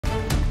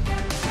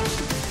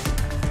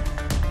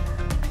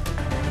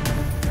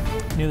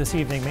New this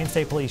evening, Maine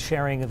State Police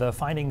sharing the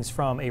findings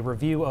from a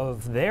review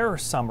of their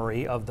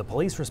summary of the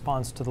police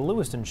response to the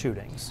Lewiston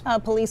shootings. A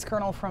police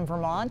colonel from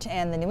Vermont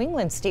and the New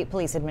England State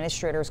Police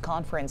Administrators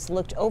Conference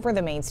looked over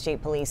the Maine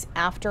State Police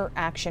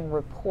after-action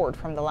report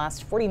from the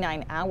last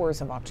 49 hours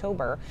of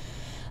October.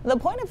 The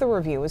point of the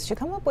review is to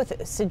come up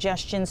with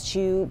suggestions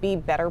to be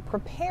better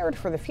prepared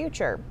for the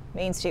future.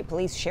 Maine State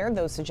Police shared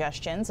those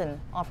suggestions and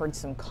offered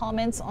some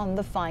comments on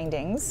the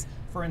findings.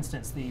 For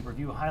instance, the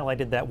review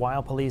highlighted that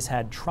while police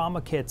had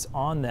trauma kits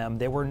on them,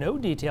 there were no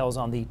details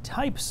on the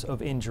types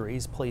of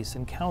injuries police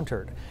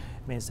encountered.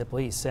 Maine State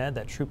Police said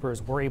that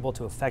troopers were able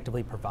to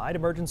effectively provide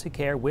emergency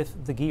care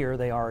with the gear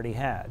they already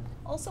had.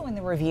 Also in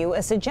the review,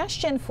 a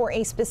suggestion for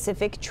a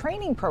specific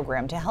training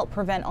program to help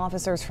prevent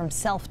officers from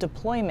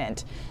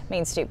self-deployment.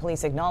 Maine State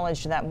Police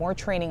acknowledged that more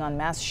training on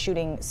mass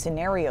shooting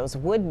scenarios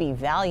would be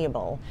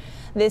valuable.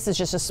 This is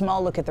just a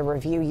small look at the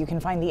review. You can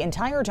find the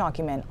entire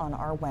document on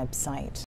our website.